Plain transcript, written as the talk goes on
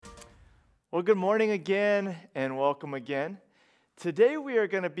Well, good morning again and welcome again. Today we are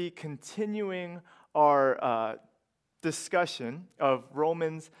going to be continuing our discussion of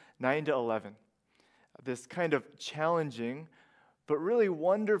Romans 9 to 11. This kind of challenging but really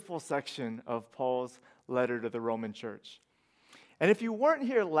wonderful section of Paul's letter to the Roman church. And if you weren't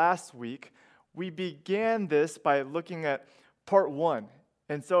here last week, we began this by looking at part 1.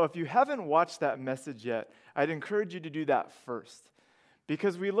 And so if you haven't watched that message yet, I'd encourage you to do that first.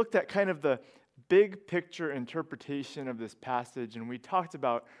 Because we looked at kind of the big picture interpretation of this passage, and we talked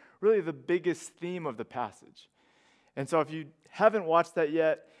about really the biggest theme of the passage. And so if you haven't watched that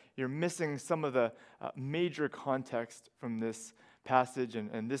yet, you're missing some of the major context from this passage,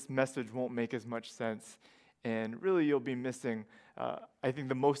 and this message won't make as much sense. And really you'll be missing, I think,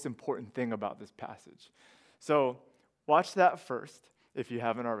 the most important thing about this passage. So watch that first if you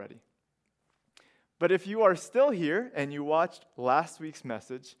haven't already. But if you are still here and you watched last week's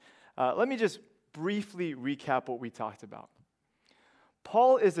message, let me just briefly recap what we talked about.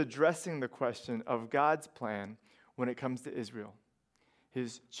 Paul is addressing the question of God's plan when it comes to Israel,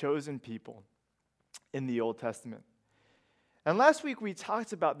 his chosen people in the Old Testament. And last week we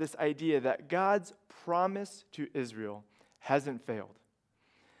talked about this idea that God's promise to Israel hasn't failed.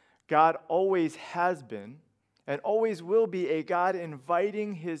 God always has been and always will be a God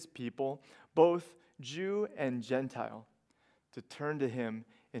inviting his people, both Jew and Gentile, to turn to him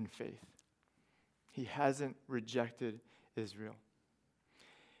in faith. He hasn't rejected Israel.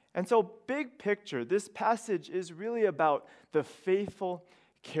 And so, big picture, this passage is really about the faithful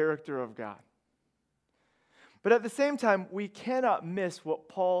character of God. But at the same time, we cannot miss what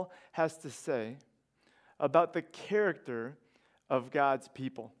Paul has to say about the character of God's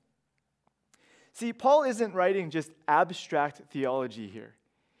people. See, Paul isn't writing just abstract theology here.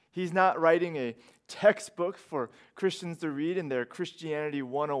 He's not writing a textbook for Christians to read in their Christianity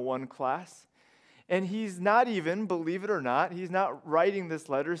 101 class. And he's not even, believe it or not, he's not writing this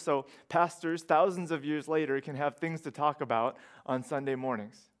letter so pastors thousands of years later can have things to talk about on Sunday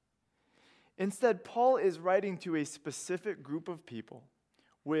mornings. Instead, Paul is writing to a specific group of people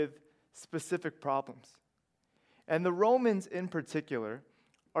with specific problems. And the Romans in particular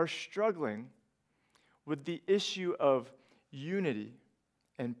are struggling with the issue of unity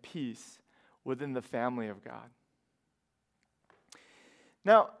and peace within the family of God.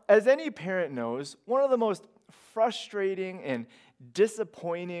 Now, as any parent knows, one of the most frustrating and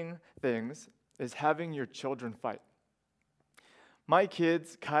disappointing things is having your children fight. My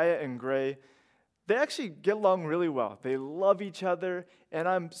kids, Kaya and Gray, they actually get along really well. They love each other, and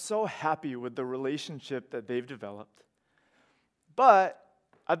I'm so happy with the relationship that they've developed. But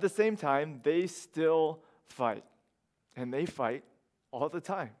at the same time, they still fight, and they fight all the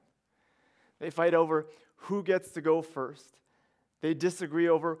time. They fight over who gets to go first. They disagree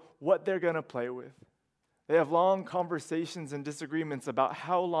over what they're going to play with. They have long conversations and disagreements about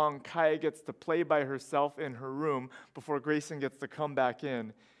how long Kaya gets to play by herself in her room before Grayson gets to come back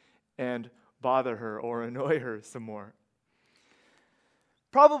in and bother her or annoy her some more.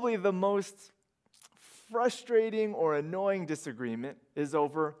 Probably the most frustrating or annoying disagreement is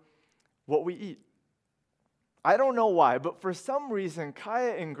over what we eat. I don't know why, but for some reason,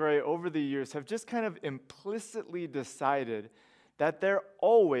 Kaya and Gray over the years have just kind of implicitly decided that they're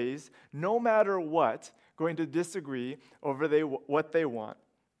always, no matter what, going to disagree over what they want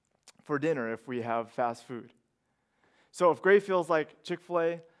for dinner if we have fast food. So if Gray feels like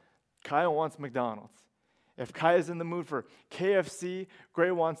Chick-fil-A, Kaya wants McDonald's. If Kaya's in the mood for KFC,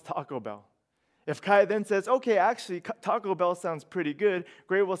 Gray wants Taco Bell. If Kaya then says, okay, actually, Taco Bell sounds pretty good,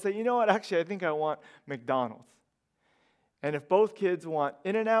 Gray will say, you know what, actually, I think I want McDonald's. And if both kids want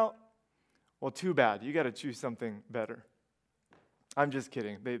In-N-Out, well, too bad. You got to choose something better. I'm just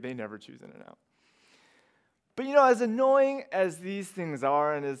kidding. They never choose In-N-Out. But as annoying as these things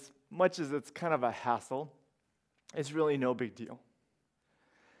are, and as much as it's kind of a hassle, it's really no big deal.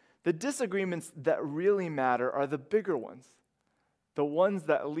 The disagreements that really matter are the bigger ones, the ones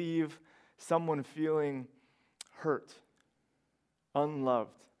that leave someone feeling hurt,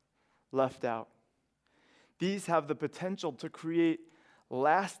 unloved, left out. These have the potential to create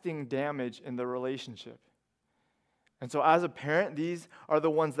lasting damage in the relationship. And so as a parent, these are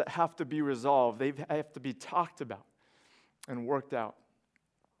the ones that have to be resolved. They have to be talked about and worked out.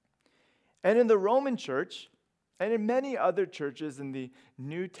 And in the Roman church, and in many other churches in the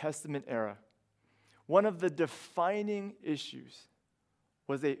New Testament era, one of the defining issues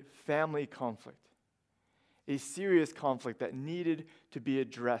was a family conflict, a serious conflict that needed to be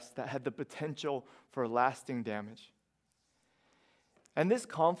addressed, that had the potential for lasting damage. And this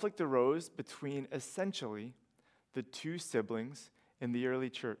conflict arose between essentially the two siblings in the early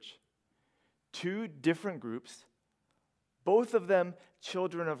church, two different groups, both of them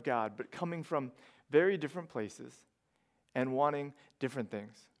children of God, but coming from very different places and wanting different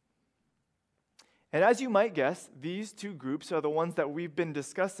things. And as you might guess, these two groups are the ones that we've been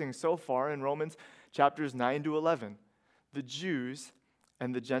discussing so far in Romans chapters 9 to 11, the Jews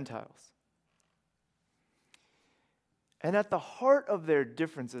and the Gentiles. And at the heart of their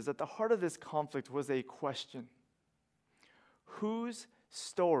differences, at the heart of this conflict was a question. Whose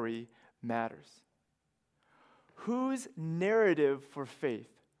story matters? Whose narrative for faith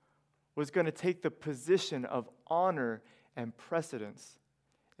was going to take the position of honor and precedence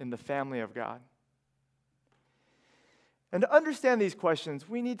in the family of God? And to understand these questions,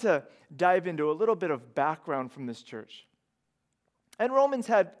 we need to dive into a little bit of background from this church. And Romans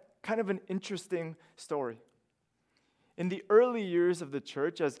had kind of an interesting story. In the early years of the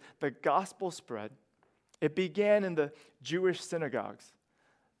church, as the gospel spread, it began in the Jewish synagogues.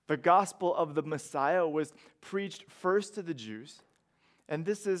 The gospel of the Messiah was preached first to the Jews, and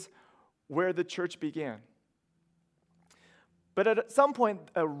this is where the church began. But at some point,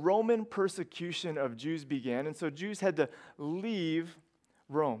 a Roman persecution of Jews began, and so Jews had to leave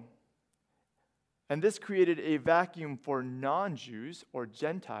Rome. And this created a vacuum for non-Jews or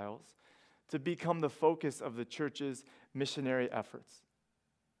Gentiles to become the focus of the church's missionary efforts.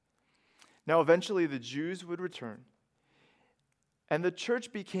 Now, eventually, the Jews would return, and the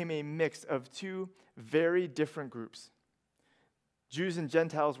church became a mix of two very different groups. Jews and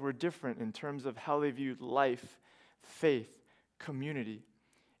Gentiles were different in terms of how they viewed life, faith, community,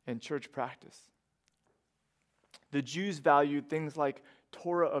 and church practice. The Jews valued things like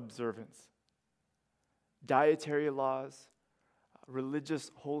Torah observance, dietary laws,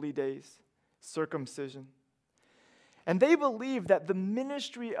 religious holy days, circumcision. And they believed that the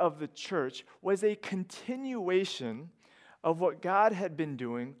ministry of the church was a continuation of what God had been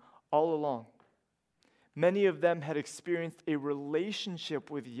doing all along. Many of them had experienced a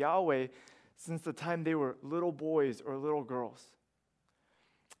relationship with Yahweh since the time they were little boys or little girls.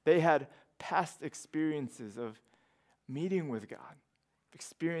 They had past experiences of meeting with God,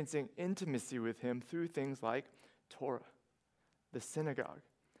 experiencing intimacy with Him through things like Torah, the synagogue,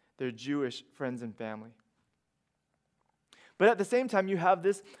 their Jewish friends and family. But at the same time, you have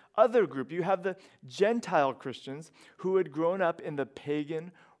this other group. You have the Gentile Christians who had grown up in the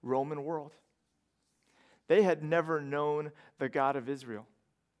pagan Roman world. They had never known the God of Israel,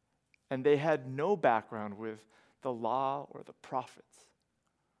 and they had no background with the law or the prophets,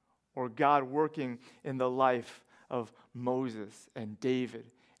 or God working in the life of Moses and David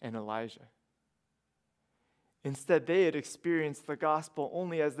and Elijah. Instead, they had experienced the gospel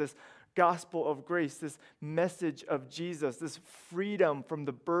only as this gospel of grace, this message of Jesus, this freedom from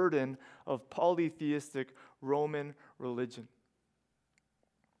the burden of polytheistic Roman religion.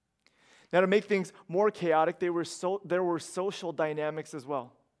 Now, to make things more chaotic, there were social dynamics as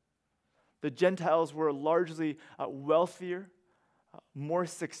well. The Gentiles were largely wealthier, more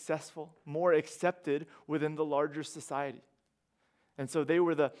successful, more accepted within the larger society. And so they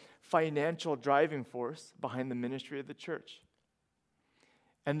were the financial driving force behind the ministry of the church.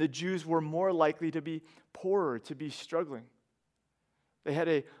 And the Jews were more likely to be poorer, to be struggling. They had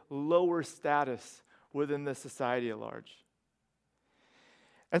a lower status within the society at large.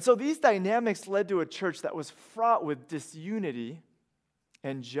 And so these dynamics led to a church that was fraught with disunity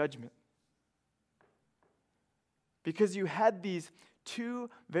and judgment. Because you had these two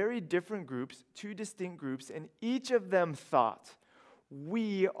very different groups, two distinct groups, and each of them thought,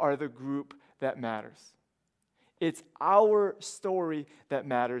 we are the group that matters. It's our story that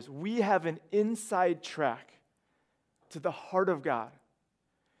matters. We have an inside track to the heart of God,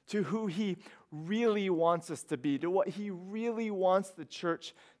 to who He really wants us to be, to what He really wants the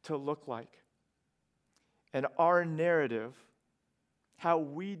church to look like. And our narrative, how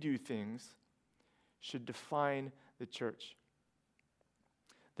we do things, should define the church.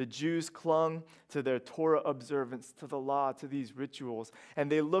 The Jews clung to their Torah observance, to the law, to these rituals,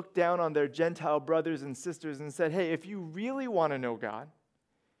 and they looked down on their Gentile brothers and sisters and said, hey, if you really want to know God,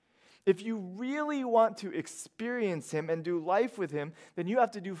 if you really want to experience Him and do life with Him, then you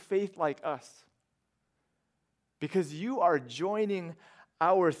have to do faith like us. Because you are joining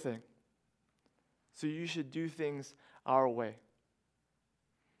our thing. So you should do things our way.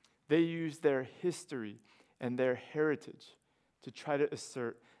 They used their history and their heritage to try to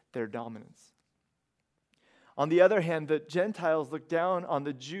assert their dominance. On the other hand, the Gentiles looked down on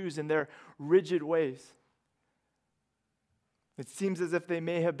the Jews in their rigid ways. It seems as if they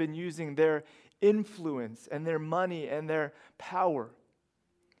may have been using their influence and their money and their power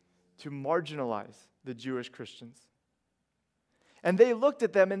to marginalize the Jewish Christians. And they looked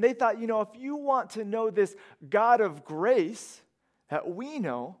at them and they thought, if you want to know this God of grace that we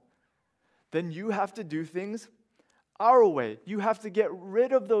know, then you have to do things our way. You have to get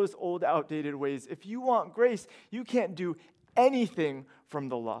rid of those old, outdated ways. If you want grace, you can't do anything from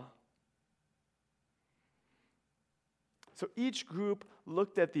the law. So each group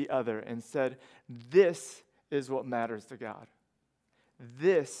looked at the other and said, this is what matters to God.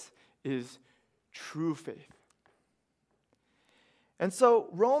 This is true faith. And so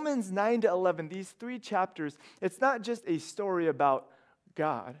Romans 9 to 11, these 3 chapters, it's not just a story about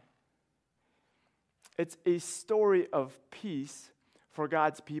God. It's a story of peace for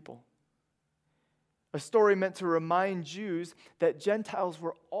God's people. A story meant to remind Jews that Gentiles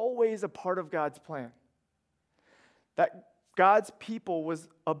were always a part of God's plan. That God's people was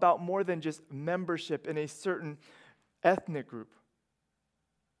about more than just membership in a certain ethnic group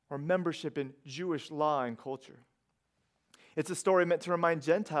or membership in Jewish law and culture. It's a story meant to remind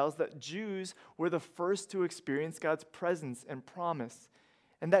Gentiles that Jews were the first to experience God's presence and promise,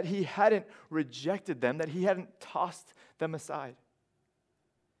 and that he hadn't rejected them, that he hadn't tossed them aside.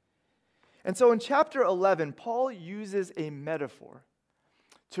 And so in chapter 11, Paul uses a metaphor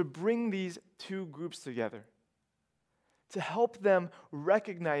to bring these 2 groups together, to help them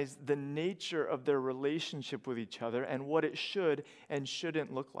recognize the nature of their relationship with each other and what it should and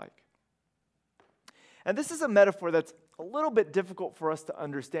shouldn't look like. And this is a metaphor that's a little bit difficult for us to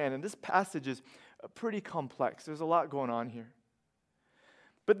understand, and this passage is pretty complex. There's a lot going on here.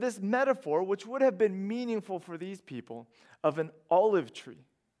 But this metaphor, which would have been meaningful for these people, of an olive tree,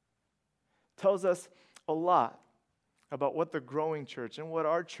 tells us a lot about what the growing church and what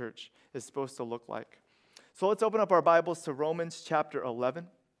our church is supposed to look like. So let's open up our Bibles to Romans chapter 11,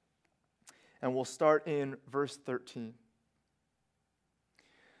 and we'll start in verse 13.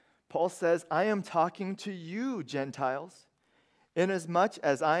 Paul says, I am talking to you, Gentiles. Inasmuch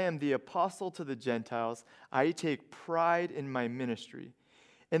as I am the apostle to the Gentiles, I take pride in my ministry,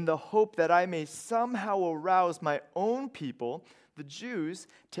 in the hope that I may somehow arouse my own people, the Jews,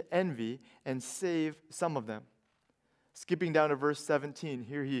 to envy and save some of them. Skipping down to verse 17,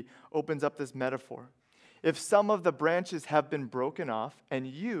 here he opens up this metaphor. If some of the branches have been broken off, and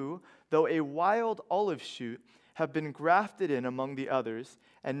you, though a wild olive shoot, have been grafted in among the others,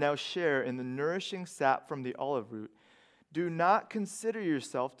 and now share in the nourishing sap from the olive root, do not consider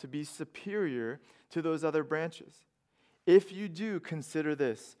yourself to be superior to those other branches. If you do, consider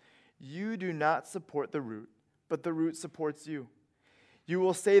this: you do not support the root, but the root supports you. You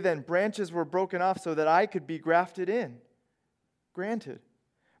will say then, branches were broken off so that I could be grafted in. Granted.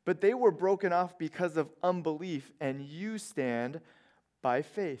 But they were broken off because of unbelief, and you stand by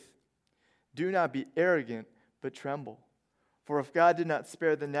faith. Do not be arrogant, but tremble. For if God did not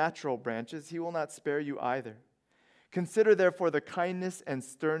spare the natural branches, he will not spare you either. Consider therefore the kindness and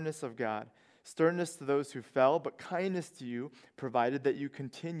sternness of God. Sternness to those who fell, but kindness to you, provided that you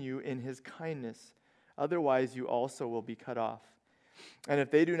continue in his kindness. Otherwise you also will be cut off. And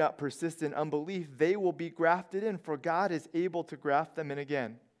if they do not persist in unbelief, they will be grafted in, for God is able to graft them in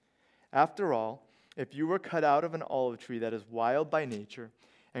again. After all, if you were cut out of an olive tree that is wild by nature,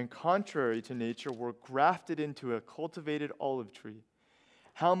 and contrary to nature were grafted into a cultivated olive tree,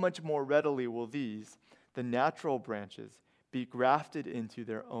 how much more readily will these, the natural branches, be grafted into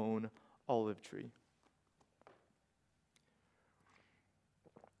their own olive tree?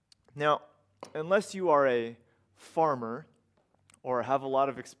 Now, unless you are a farmer or have a lot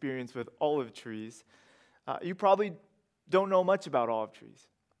of experience with olive trees, you probably don't know much about olive trees.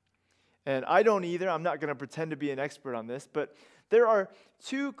 And I don't either. I'm not going to pretend to be an expert on this, but there are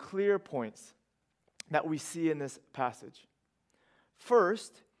 2 clear points that we see in this passage.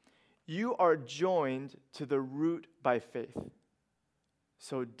 First, you are joined to the root by faith.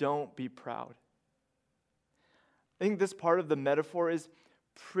 So don't be proud. I think this part of the metaphor is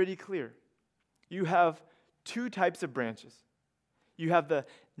pretty clear. You have 2 types of branches. You have the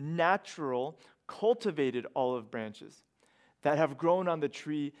natural, cultivated olive branches that have grown on the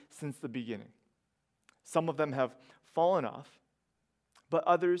tree since the beginning. Some of them have fallen off, but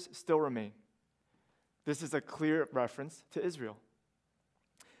others still remain. This is a clear reference to Israel.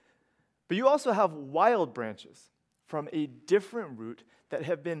 But you also have wild branches from a different root that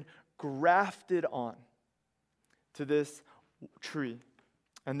have been grafted on to this tree.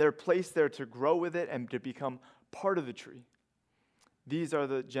 And they're placed there to grow with it and to become part of the tree. These are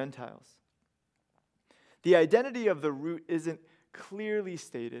the Gentiles. The identity of the root isn't clearly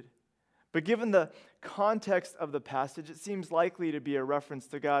stated, but given the context of the passage, it seems likely to be a reference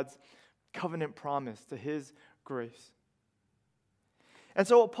to God's covenant promise, to his grace. And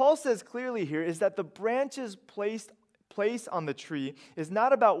so what Paul says clearly here is that the branches placed place on the tree is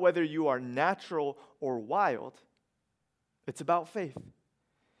not about whether you are natural or wild. It's about faith.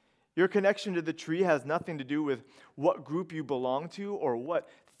 Your connection to the tree has nothing to do with what group you belong to or what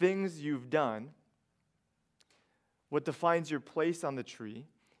things you've done. What defines your place on the tree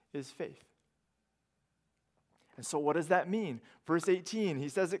is faith. And so what does that mean? Verse 18, he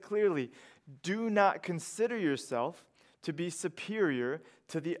says it clearly. Do not consider yourself to be superior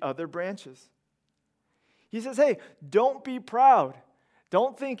to the other branches. He says, hey, don't be proud.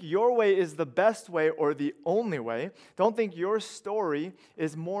 Don't think your way is the best way or the only way. Don't think your story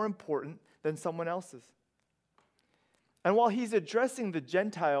is more important than someone else's. And while he's addressing the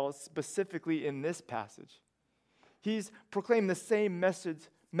Gentiles specifically in this passage, he's proclaimed the same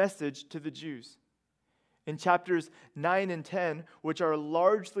message to the Jews. In chapters 9 and 10, which are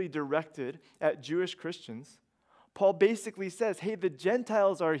largely directed at Jewish Christians, Paul basically says, hey, the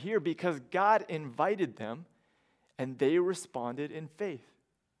Gentiles are here because God invited them, and they responded in faith.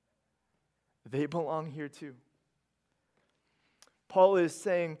 They belong here too. Paul is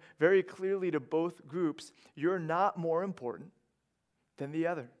saying very clearly to both groups, you're not more important than the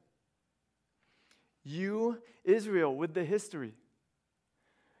other. You, Israel, with the history,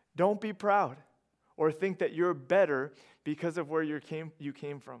 don't be proud or think that you're better because of where you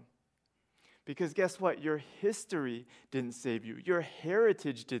came from. Because guess what? Your history didn't save you. Your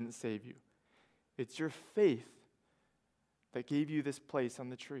heritage didn't save you. It's your faith that gave you this place on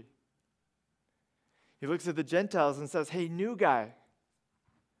the tree. He looks at the Gentiles and says, hey, new guy,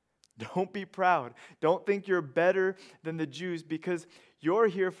 don't be proud. Don't think you're better than the Jews because you're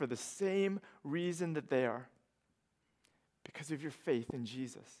here for the same reason that they are. Because of your faith in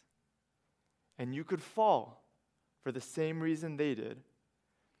Jesus. And you could fall for the same reason they did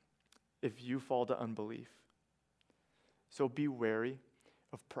if you fall to unbelief. So be wary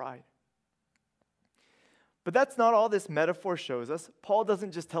of pride. But that's not all this metaphor shows us. Paul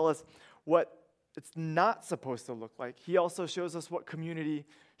doesn't just tell us what it's not supposed to look like. He also shows us what community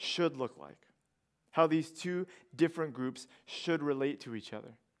should look like, how these two different groups should relate to each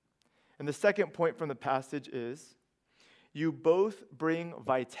other. And the second point from the passage is, you both bring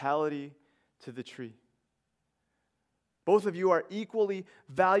vitality to the tree. Both of you are equally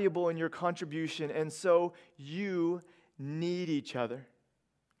valuable in your contribution, and so you need each other.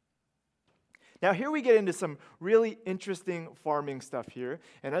 Now, here we get into some really interesting farming stuff here.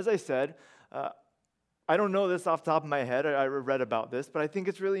 And as I said, I don't know this off the top of my head. I read about this, but I think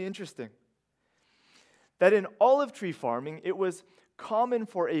it's really interesting. That in olive tree farming, it was common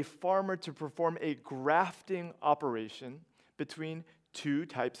for a farmer to perform a grafting operation between two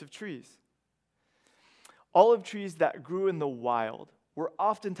types of trees. Olive trees that grew in the wild were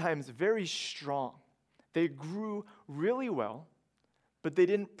oftentimes very strong. They grew really well, but they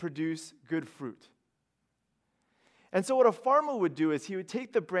didn't produce good fruit. And so what a farmer would do is he would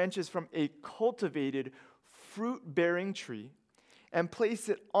take the branches from a cultivated fruit-bearing tree and place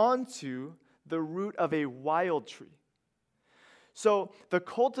it onto the root of a wild tree. So the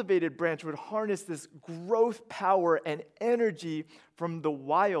cultivated branch would harness this growth power and energy from the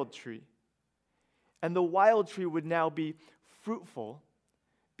wild tree. And the wild tree would now be fruitful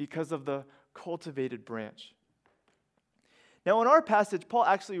because of the cultivated branch. Now, in our passage, Paul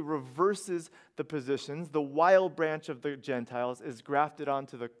actually reverses the positions. The wild branch of the Gentiles is grafted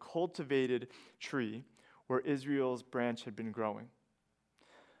onto the cultivated tree where Israel's branch had been growing.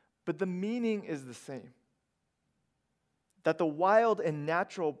 But the meaning is the same. That the wild and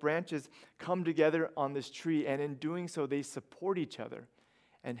natural branches come together on this tree, and in doing so, they support each other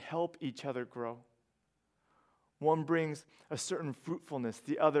and help each other grow. One brings a certain fruitfulness,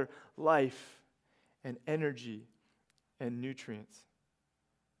 the other life and energy and nutrients.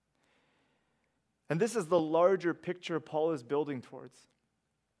 And this is the larger picture Paul is building towards.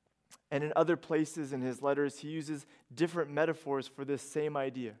 And in other places in his letters, he uses different metaphors for this same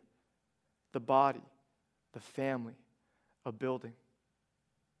idea. The body, the family, a building.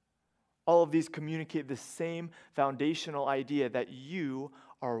 All of these communicate the same foundational idea that you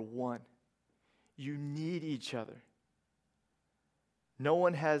are one. You need each other. No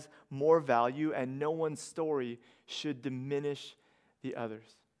one has more value, and no one's story should diminish the others.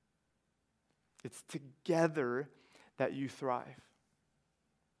 It's together that you thrive.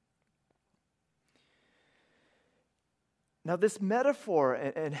 Now, this metaphor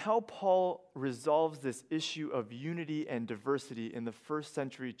and how Paul resolves this issue of unity and diversity in the first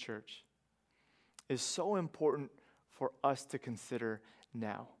century church is so important for us to consider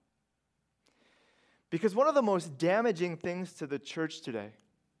now. Because one of the most damaging things to the church today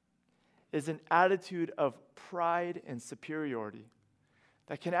is an attitude of pride and superiority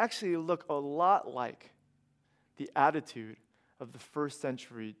that can actually look a lot like the attitude of the first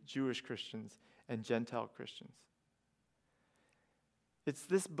century Jewish Christians and Gentile Christians. It's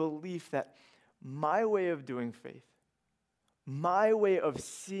this belief that my way of doing faith, my way of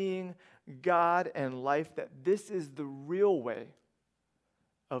seeing God and life, that this is the real way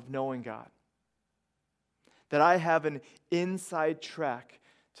of knowing God. That I have an inside track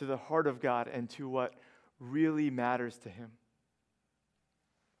to the heart of God and to what really matters to Him.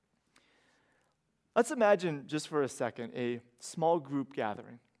 Let's imagine just for a second a small group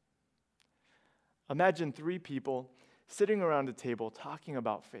gathering. Imagine 3 people sitting around a table talking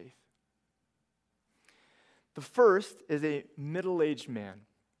about faith. The first is a middle-aged man,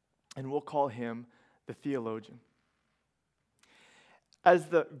 and we'll call him the theologian. As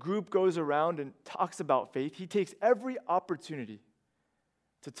the group goes around and talks about faith, he takes every opportunity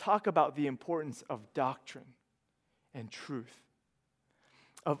to talk about the importance of doctrine and truth,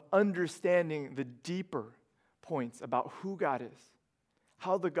 of understanding the deeper points about who God is,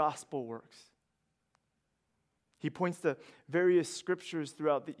 how the gospel works. He points to various scriptures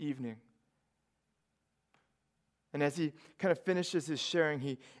throughout the evening. And as he kind of finishes his sharing,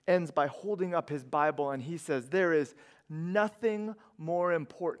 he ends by holding up his Bible and he says, there is nothing more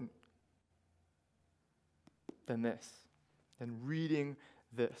important than this, than reading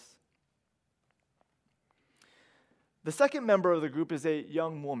this. The second member of the group is a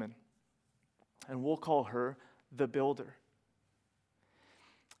young woman, and we'll call her the builder.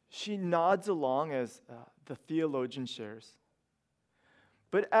 She nods along as the theologian shares.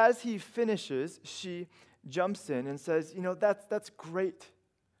 But as he finishes, she jumps in and says, that's great,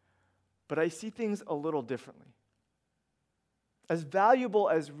 but I see things a little differently. As valuable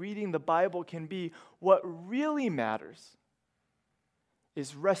as reading the Bible can be, what really matters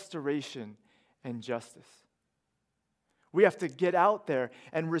is restoration and justice. We have to get out there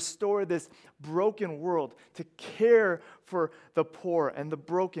and restore this broken world, to care for the poor and the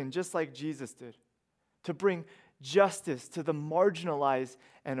broken, just like Jesus did, to bring justice to the marginalized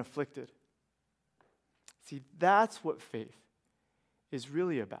and afflicted. See, that's what faith is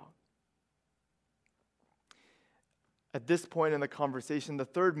really about. At this point in the conversation, the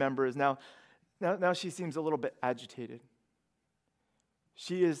third member is now she seems a little bit agitated.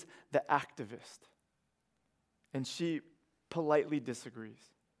 She is the activist, and she politely disagrees.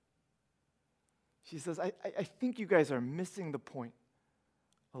 She says, I think you guys are missing the point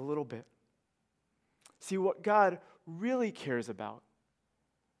a little bit. See, what God really cares about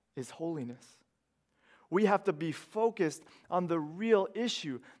is holiness. We have to be focused on the real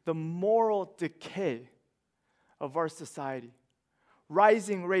issue, the moral decay of our society.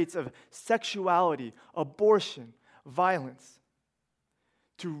 Rising rates of sexuality, abortion, violence.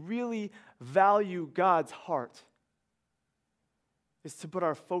 To really value God's heart is to put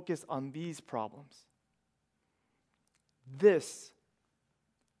our focus on these problems. This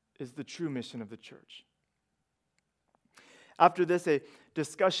is the true mission of the church. After this, a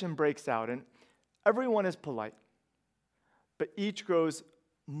discussion breaks out, and everyone is polite, but each grows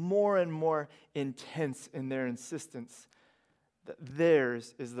more and more intense in their insistence that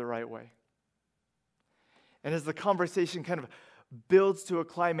theirs is the right way. And as the conversation kind of builds to a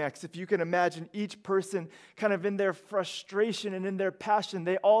climax, if you can imagine each person kind of in their frustration and in their passion,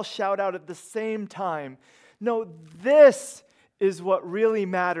 they all shout out at the same time, no, this is what really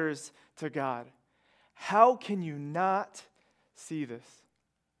matters to God. How can you not see this?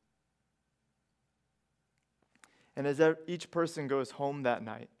 And as each person goes home that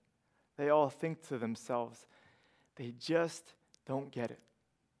night, they all think to themselves, they just don't get it.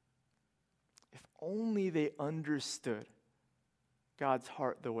 If only they understood God's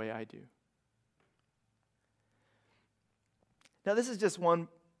heart the way I do. Now, this is just one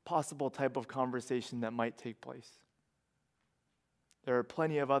possible type of conversation that might take place. There are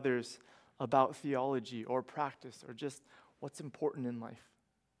plenty of others about theology or practice or just what's important in life.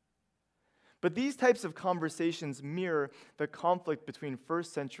 But these types of conversations mirror the conflict between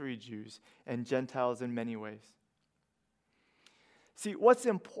first century Jews and Gentiles in many ways. See, what's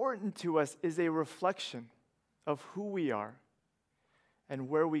important to us is a reflection of who we are and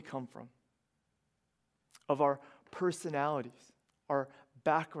where we come from, of our personalities, our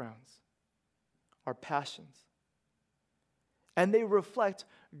backgrounds, our passions. And they reflect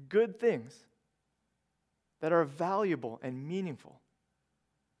good things that are valuable and meaningful.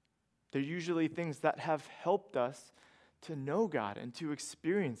 They're usually things that have helped us to know God and to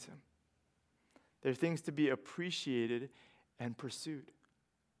experience Him. They're things to be appreciated and pursued.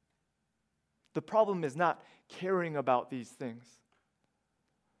 The problem is not caring about these things.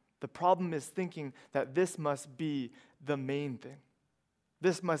 The problem is thinking that this must be the main thing.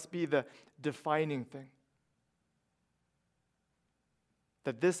 This must be the defining thing.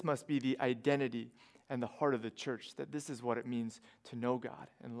 That this must be the identity and the heart of the church, that this is what it means to know God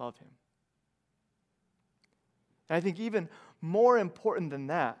and love him. And I think even more important than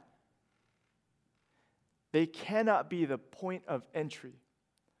that, they cannot be the point of entry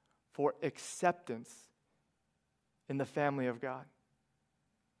for acceptance in the family of God.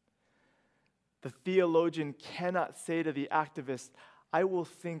 The theologian cannot say to the activist, I will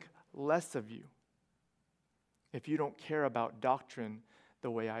think less of you if you don't care about doctrine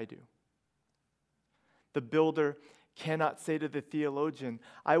the way I do. The builder cannot say to the theologian,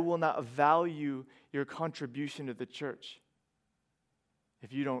 I will not value your contribution to the church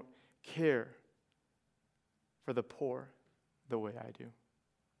if you don't care for the poor the way I do.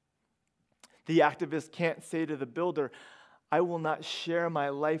 The activist can't say to the builder, I will not share my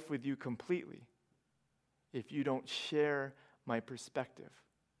life with you completely if you don't share my perspective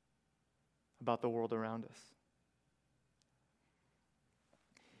about the world around us.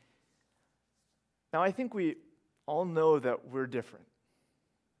 Now, I think we all know that we're different.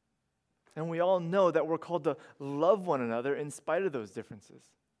 And we all know that we're called to love one another in spite of those differences.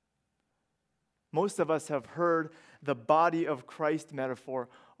 Most of us have heard the body of Christ metaphor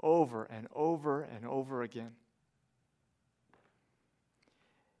over and over and over again.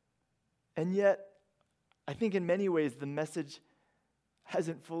 And yet, I think in many ways the message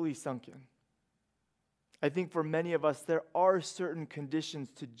hasn't fully sunk in. I think for many of us there are certain conditions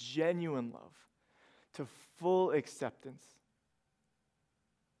to genuine love, to full acceptance,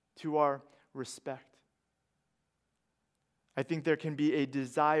 to our respect. I think there can be a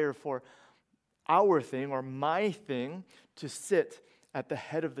desire for our thing or my thing to sit at the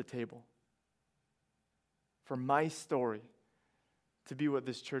head of the table, for my story to be what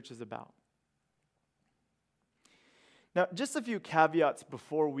this church is about. Now, just a few caveats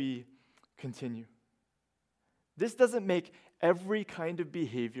before we continue. This doesn't make every kind of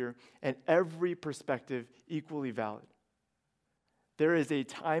behavior and every perspective equally valid. There is a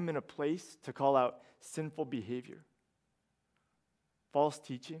time and a place to call out sinful behavior, false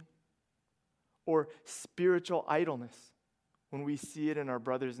teaching, or spiritual idleness when we see it in our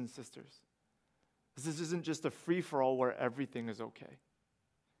brothers and sisters. This isn't just a free-for-all where everything is okay.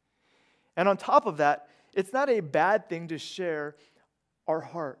 And on top of that, it's not a bad thing to share our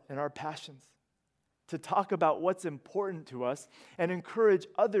heart and our passions, to talk about what's important to us and encourage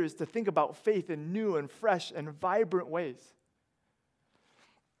others to think about faith in new and fresh and vibrant ways.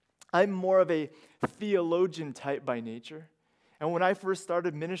 I'm more of a theologian type by nature. And when I first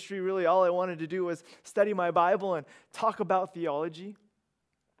started ministry, really all I wanted to do was study my Bible and talk about theology.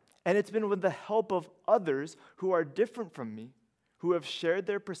 And it's been with the help of others who are different from me, who have shared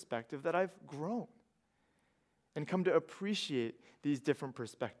their perspective, that I've grown and come to appreciate these different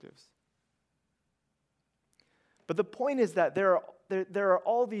perspectives. But the point is that there are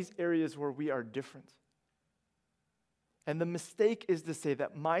all these areas where we are different. And the mistake is to say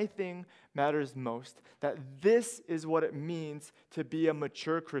that my thing matters most, that this is what it means to be a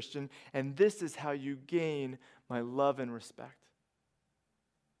mature Christian, and this is how you gain my love and respect.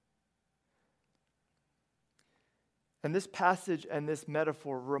 And this passage and this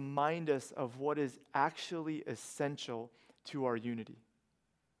metaphor remind us of what is actually essential to our unity.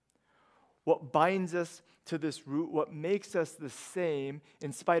 What binds us to this root, what makes us the same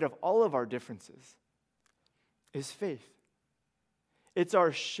in spite of all of our differences, is faith. It's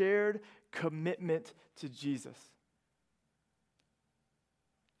our shared commitment to Jesus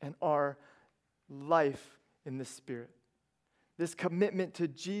and our life in the Spirit. This commitment to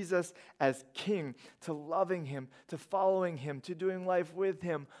Jesus as King, to loving him, to following him, to doing life with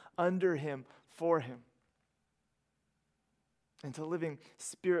him, under him, for him, and to living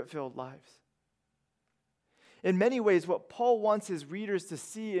Spirit-filled lives. In many ways, what Paul wants his readers to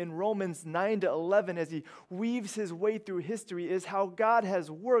see in Romans 9-11 as he weaves his way through history is how God has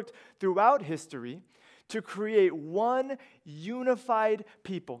worked throughout history to create one unified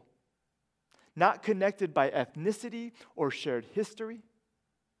people, not connected by ethnicity or shared history,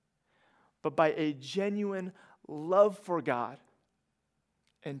 but by a genuine love for God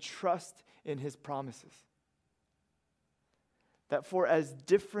and trust in his promises. That for as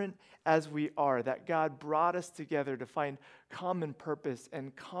different as we are, that God brought us together to find common purpose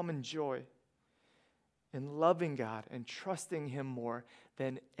and common joy in loving God and trusting him more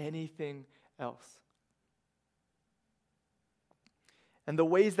than anything else. And the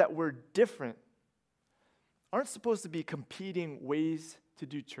ways that we're different aren't supposed to be competing ways to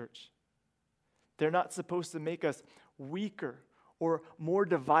do church. They're not supposed to make us weaker or more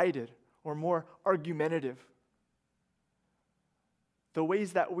divided or more argumentative. The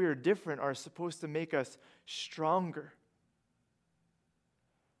ways that we're different are supposed to make us stronger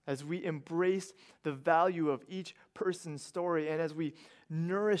as we embrace the value of each person's story, and as we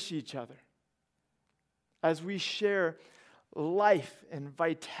nourish each other, as we share life and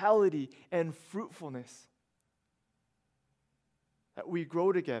vitality and fruitfulness, that we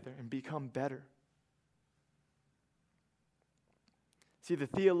grow together and become better. See, the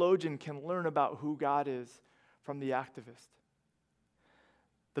theologian can learn about who God is from the activist.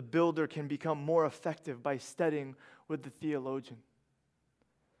 The builder can become more effective by studying with the theologian.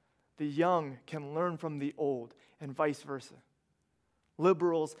 The young can learn from the old, and vice versa.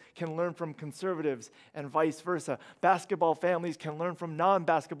 Liberals can learn from conservatives, and vice versa. Basketball families can learn from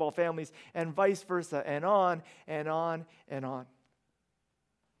non-basketball families, and vice versa, and on and on and on.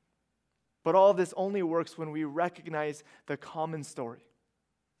 But all of this only works when we recognize the common story.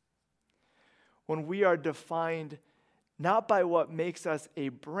 When we are defined not by what makes us a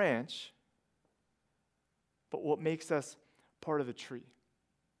branch, but what makes us part of the tree.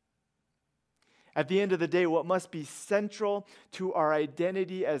 At the end of the day, what must be central to our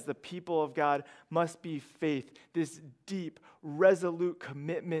identity as the people of God must be faith, this deep, resolute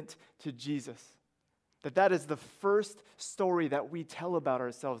commitment to Jesus. That is the first story that we tell about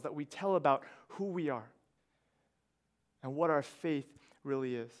ourselves, that we tell about who we are and what our faith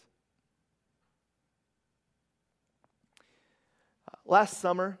really is. Last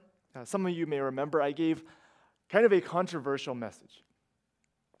summer, some of you may remember, I gave kind of a controversial message.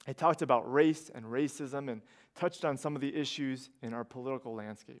 I talked about race and racism and touched on some of the issues in our political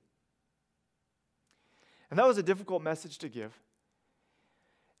landscape. And that was a difficult message to give.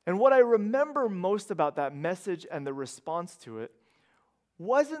 And what I remember most about that message and the response to it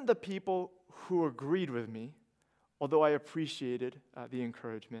wasn't the people who agreed with me, although I appreciated the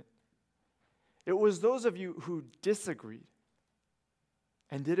encouragement. It was those of you who disagreed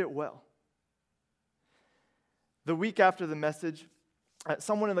and did it well. The week after the message,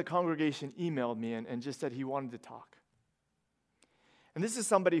 someone in the congregation emailed me and just said he wanted to talk. And this is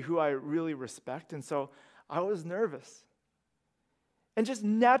somebody who I really respect, and so I was nervous. And just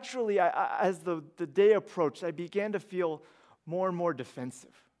naturally, as the day approached, I began to feel more and more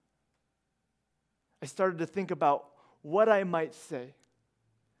defensive. I started to think about what I might say,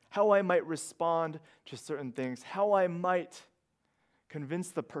 how I might respond to certain things, how I might convince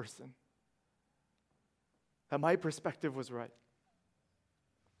the person that my perspective was right.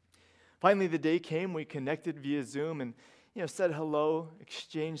 Finally, the day came, we connected via Zoom and said hello,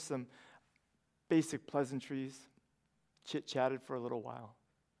 exchanged some basic pleasantries, chit-chatted for a little while.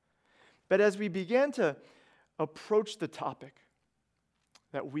 But as we began to approach the topic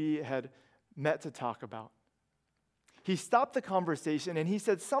that we had met to talk about, he stopped the conversation and he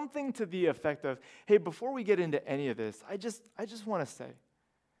said something to the effect of, "Hey, before we get into any of this, I just want to say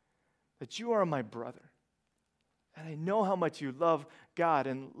that you are my brother. And I know how much you love God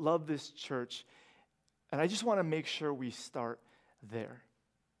and love this church. And I just want to make sure we start there."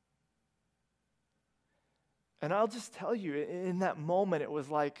 And I'll just tell you, in that moment, it was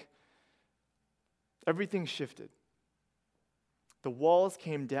like everything shifted. The walls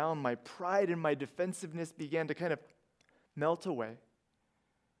came down. My pride and my defensiveness began to kind of melt away.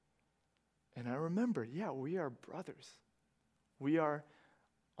 And I remembered, we are brothers. We are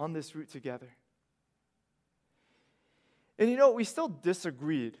on this route together. And we still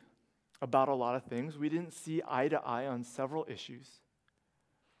disagreed about a lot of things. We didn't see eye to eye on several issues.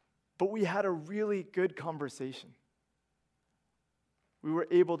 But we had a really good conversation. We were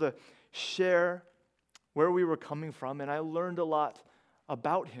able to share where we were coming from, and I learned a lot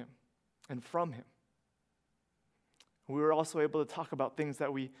about him and from him. We were also able to talk about things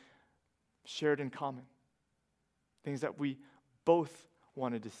that we shared in common, things that we both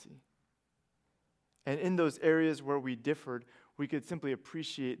wanted to see. And in those areas where we differed, we could simply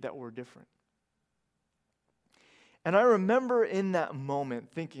appreciate that we're different. And I remember in that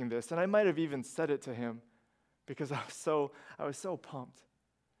moment thinking this, and I might have even said it to him because I was so pumped.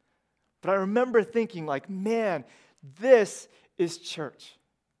 But I remember thinking man, this is church.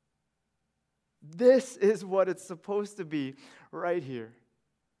 This is what it's supposed to be right here.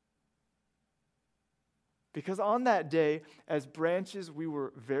 Because on that day, as branches, we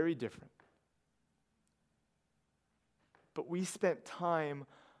were very different. But we spent time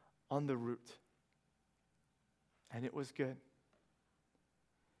on the root. And it was good.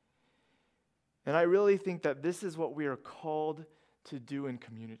 And I really think that this is what we are called to do in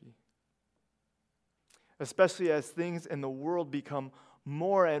community. Especially as things in the world become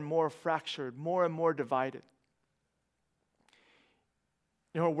more and more fractured, more and more divided.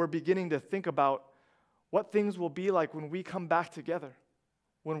 We're beginning to think about what things will be like when we come back together,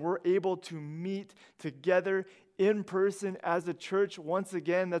 when we're able to meet together in person as a church once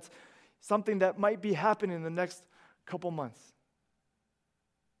again. That's something that might be happening in the next couple months.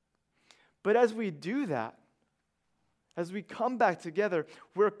 But as we do that, as we come back together,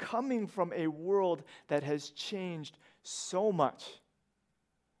 we're coming from a world that has changed so much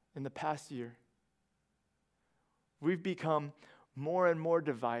in the past year. We've become more and more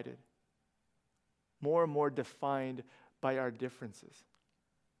divided, more and more defined by our differences.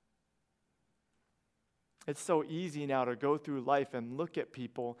 It's so easy now to go through life and look at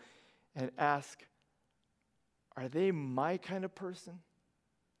people and ask, are they my kind of person?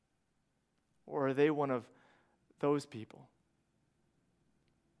 Or are they one of those people?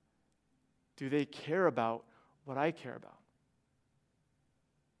 Do they care about what I care about?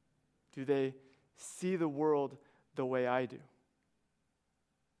 Do they see the world the way I do?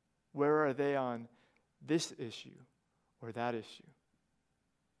 Where are they on this issue or that issue?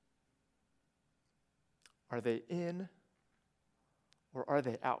 Are they in or are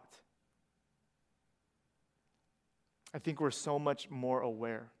they out? I think we're so much more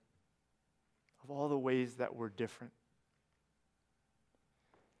aware of all the ways that we're different.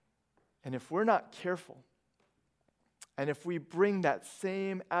 And if we're not careful, and if we bring that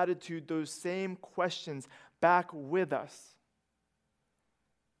same attitude, those same questions back with us,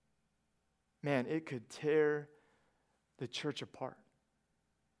 man, it could tear the church apart.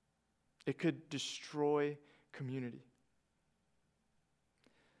 It could destroy community.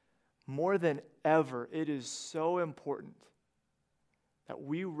 More than ever, it is so important that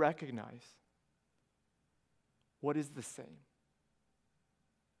we recognize what is the same.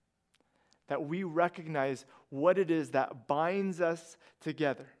 That we recognize what it is that binds us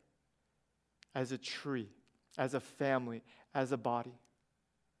together as a tree, as a family, as a body.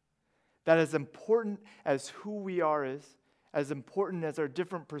 That as important as who we are is, as important as our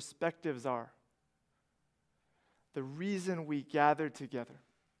different perspectives are, the reason we gather together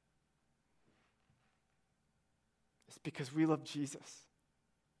is because we love Jesus.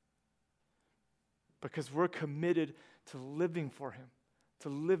 Because we're committed to living for him, to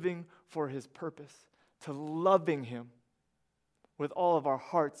living for his purpose, to loving him with all of our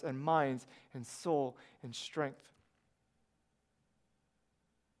hearts and minds and soul and strength.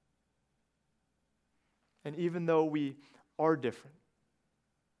 And even though we are different,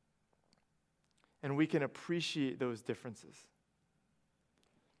 and we can appreciate those differences,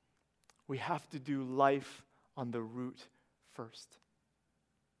 we have to do life on the root first.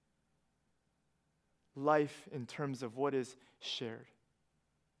 Life in terms of what is shared.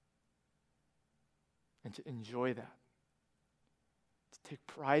 And to enjoy that. To take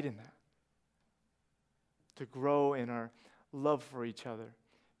pride in that. To grow in our love for each other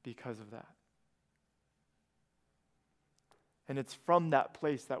because of that. And it's from that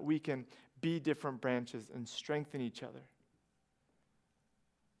place that we can be different branches and strengthen each other.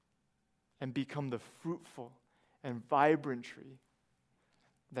 And become the fruitful and vibrant tree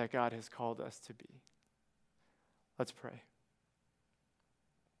that God has called us to be. Let's pray.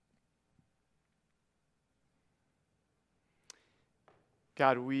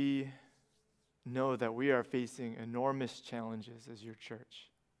 God, we know that we are facing enormous challenges as your church.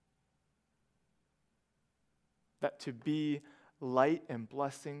 That to be light and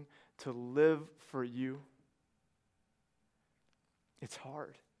blessing, to live for you, it's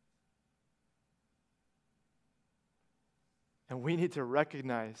hard. And we need to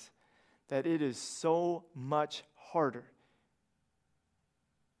recognize that it is so much harder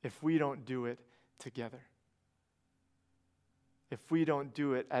if we don't do it together. If we don't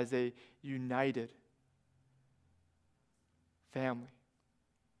do it as a united family.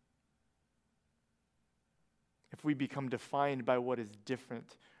 If we become defined by what is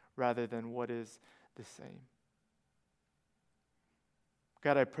different rather than what is the same.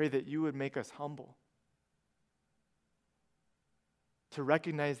 God, I pray that you would make us humble. To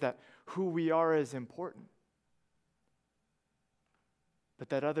recognize that who we are is important. But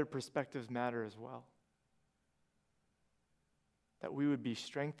that other perspectives matter as well. That we would be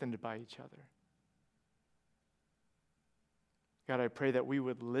strengthened by each other. God, I pray that we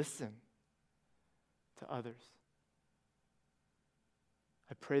would listen to others.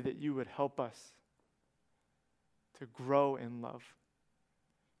 I pray that you would help us to grow in love,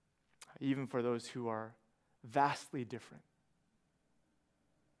 even for those who are vastly different.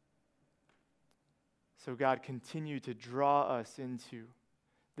 So God, continue to draw us into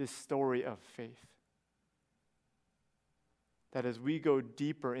this story of faith. That as we go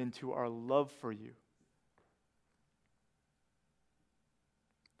deeper into our love for you,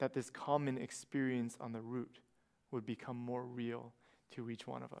 that this common experience on the root would become more real to each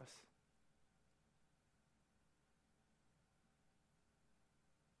one of us.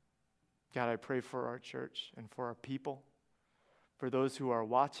 God, I pray for our church and for our people, for those who are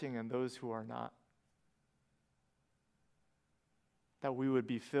watching and those who are not, that we would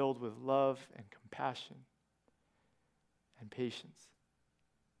be filled with love and compassion and patience.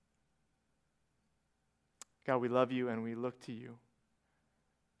 God, we love you and we look to you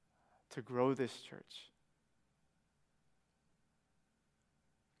to grow this church.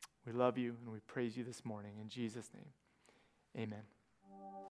 We love you and we praise you this morning. In Jesus' name, amen.